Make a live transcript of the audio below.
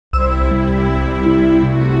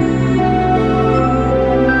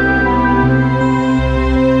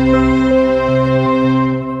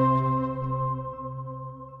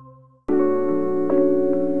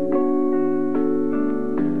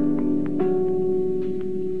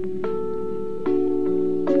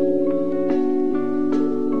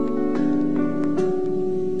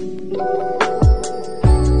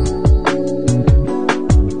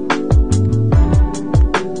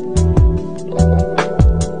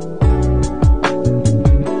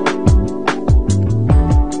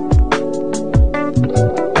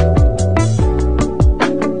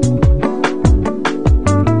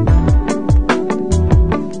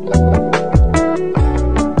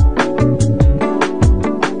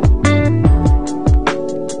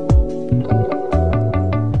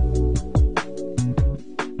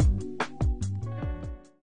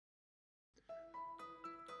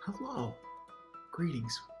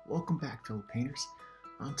fellow painters.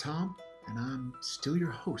 I'm Tom, and I'm still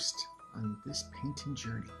your host on this painting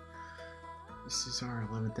journey. This is our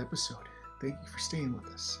 11th episode. Thank you for staying with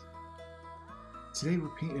us. Today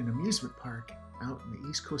we're painting an amusement park out in the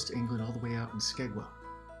east coast of England, all the way out in Skegwell.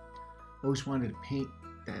 Always wanted to paint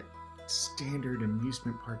that standard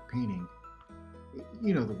amusement park painting.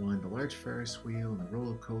 You know the one, the large Ferris wheel and the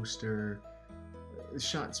roller coaster. The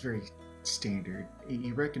shot's very standard.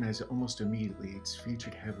 You recognize it almost immediately. It's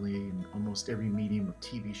featured heavily in almost every medium of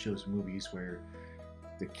TV shows and movies where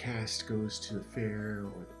the cast goes to the fair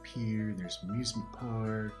or the pier. There's amusement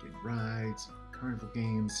park and rides, and carnival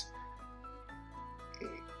games.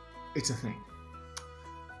 It's a thing.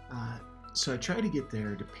 So I try to get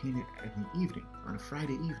there to paint it at an evening, on a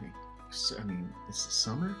Friday evening. So, I mean, it's the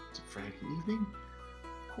summer, it's a Friday evening.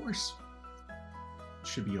 Of course, it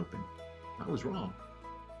should be open. I was wrong.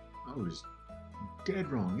 I was dead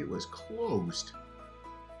wrong. It was closed.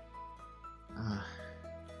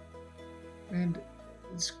 And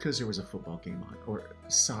it's because there was a football game on, or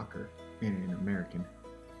soccer in an American.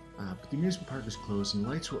 But the amusement park was closed and the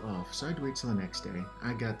lights were off, so I had to wait till the next day.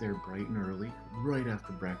 I got there bright and early, right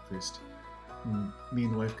after breakfast. And me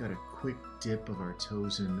and the wife got a quick dip of our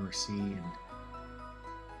toes in the North Sea, and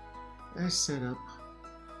I set up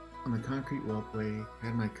on the concrete walkway,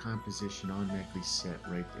 had my composition automatically set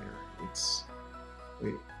right there.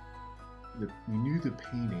 You knew the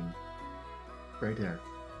painting right there.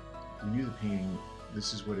 You knew the painting.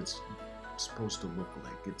 This is what it's supposed to look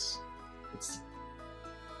like. It's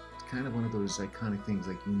kind of one of those iconic things,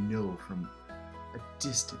 like you know from a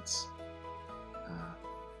distance.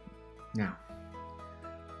 Now,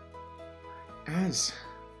 as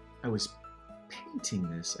I was painting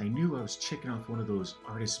this, I knew I was checking off one of those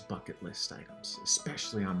artist bucket list items,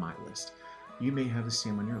 especially on my list. You may have the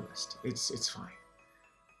same on your list. It's fine.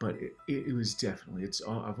 But it was definitely,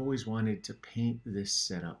 I've always wanted to paint this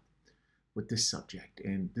setup with this subject,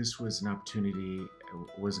 and this was an opportunity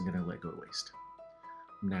I wasn't going to let go to waste.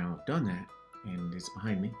 Now I've done that, and it's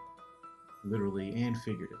behind me, literally and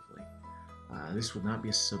figuratively. This will not be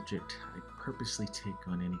a subject I purposely take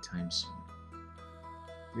on anytime soon.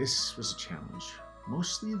 This was a challenge,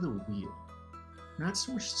 mostly the wheel. Not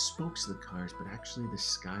so much the spokes of the cars, but actually the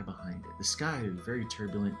sky behind it. The sky is very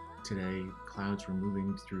turbulent today. Clouds were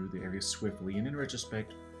moving through the area swiftly, and in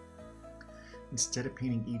retrospect, instead of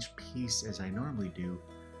painting each piece as I normally do,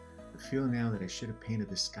 I feel now that I should have painted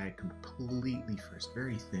the sky completely first,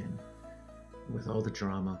 very thin, with all the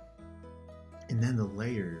drama, and then the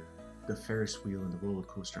layer, the Ferris wheel and the roller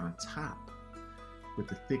coaster on top, with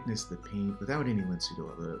the thickness of the paint, without any linseed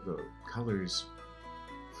oil. The colors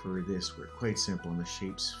for this were quite simple, and the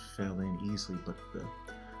shapes fell in easily, but the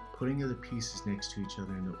putting of the pieces next to each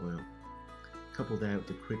other in the oil, couple that with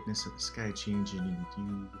the quickness of the sky changing, and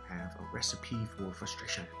you have a recipe for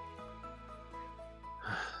frustration.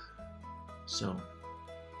 So,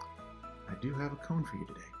 I do have a cone for you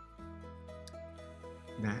today.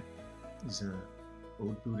 That is a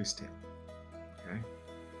old Buddhist tale, okay?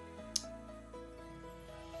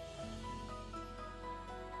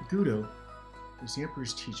 Gudo was the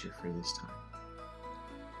emperor's teacher for this time.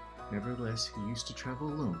 Nevertheless, he used to travel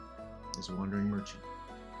alone as a wandering merchant.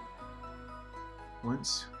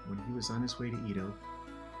 Once, when he was on his way to Edo,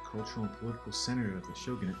 cultural and political center of the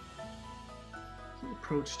shogunate, he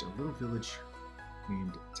approached a little village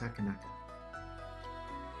named Takanaka.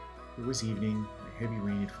 It was evening, a heavy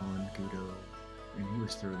rain had fallen on Gudo, and he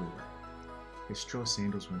was thoroughly wet. His straw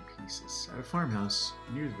sandals were in pieces. At a farmhouse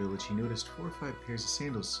near the village, he noticed 4 or 5 pairs of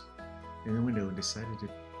sandals in the window and decided to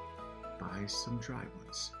buy some dry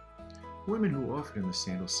ones. Women who offered him the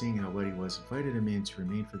sandals, seeing how wet he was, invited him in to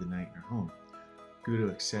remain for the night in her home. Gudo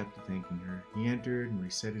accepted, thanking her. He entered and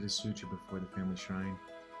recited a sutra before the family shrine.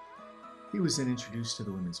 He was then introduced to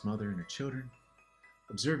the woman's mother and her children.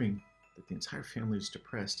 Observing that the entire family was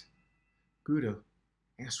depressed, Gudo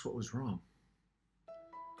asked what was wrong.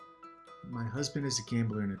 "My husband is a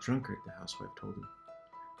gambler and a drunkard," the housewife told him.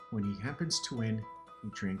 "When he happens to win, he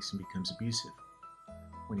drinks and becomes abusive.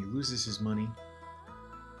 When he loses his money,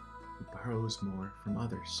 he borrows more from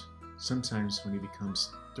others. Sometimes when he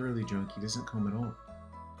becomes thoroughly drunk, he doesn't come at all.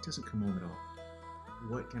 He doesn't come home at all.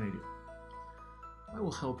 What can I do?" "I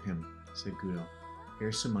will help him," said Gudo.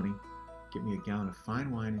 "Here's some money. Get me a gallon of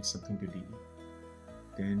fine wine and something good to eat.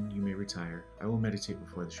 Then you may retire. I will meditate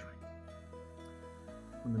before the shrine."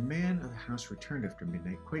 When the man of the house returned after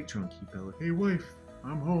midnight, quite drunk, he bellowed, "Hey wife,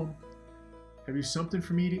 I'm home. Have you something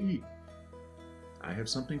for me to eat?" "I have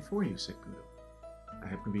something for you," said Gudo. "I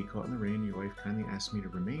happen to be caught in the rain. Your wife kindly asked me to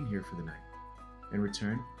remain here for the night. In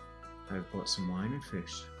return, I have bought some wine and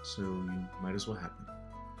fish, so you might as well have them."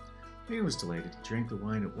 Pan was delighted. He drank the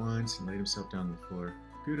wine at once and laid himself down on the floor.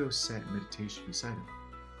 Gudo sat in meditation beside him.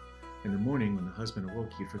 In the morning, when the husband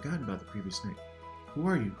awoke, he had forgotten about the previous night. "Who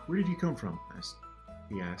are you? Where did you come from?"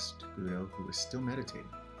 he asked Gudo, who was still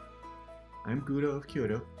meditating. "I'm Gudo of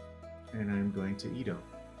Kyoto, and I'm going to Edo,"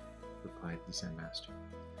 replied the Zen master.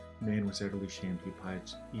 The man was utterly ashamed.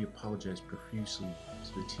 He apologized profusely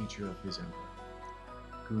to the teacher of his emperor.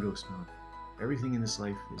 Gudo smiled. "Everything in this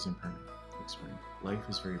life is impermanent," he explained. "Life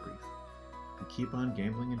is very brief. If you keep on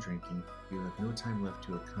gambling and drinking, you will have no time left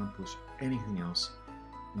to accomplish anything else,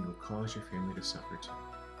 and you will cause your family to suffer too."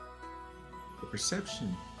 The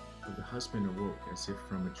perception of the husband awoke as if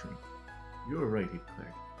from a dream. "You are right," he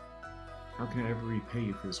declared. "How can I ever repay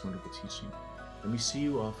you for this wonderful teaching? Let me see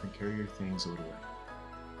you off and carry your things a little way."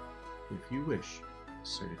 "If you wish,"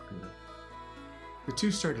 asserted Gudo. The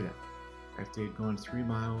two started out. After they had gone 3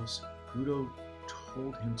 miles, Gudo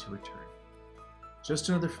told him to return. "Just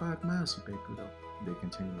another 5 miles, he begged Gudo. They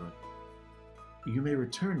continued on. "You may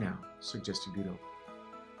return now," suggested Gudo.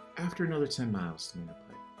 "After another 10 miles, the man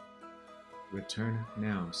replied. "Return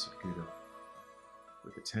now," said Gudo,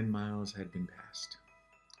 but the 10 miles had been passed.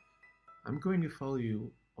 "I'm going to follow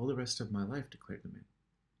you all the rest of my life," declared the man.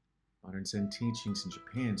 Modern Zen teachings in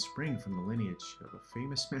Japan spring from the lineage of a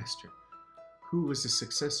famous master who was the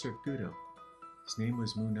successor of Gudo. His name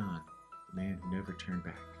was Munan, the man who never turned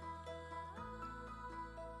back.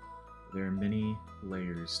 There are many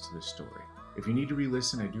layers to this story. If you need to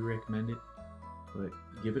re-listen, I do recommend it, but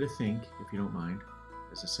give it a think if you don't mind.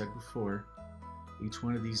 As I said before, each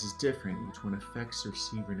one of these is different. Each one affects the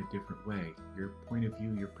receiver in a different way. Your point of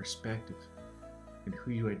view, your perspective, and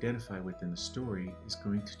who you identify with in the story is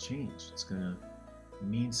going to change. It's going to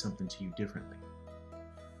mean something to you differently.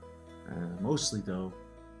 Mostly, though,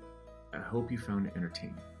 I hope you found it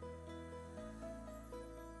entertaining.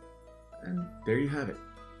 And there you have it.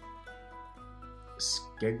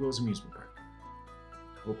 Skegwell's Amusement Park.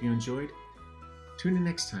 Hope you enjoyed. Tune in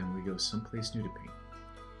next time we go someplace new to paint.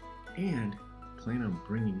 And plan on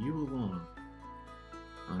bringing you along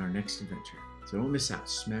on our next adventure. So don't miss out.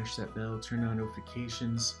 Smash that bell, turn on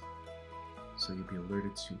notifications so you'll be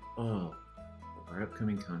alerted to all of our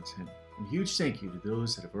upcoming content. And a huge thank you to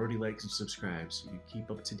those that have already liked and subscribed so you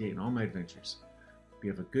keep up to date on all my adventures. Hope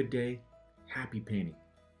you have a good day. Happy painting.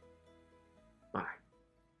 Bye.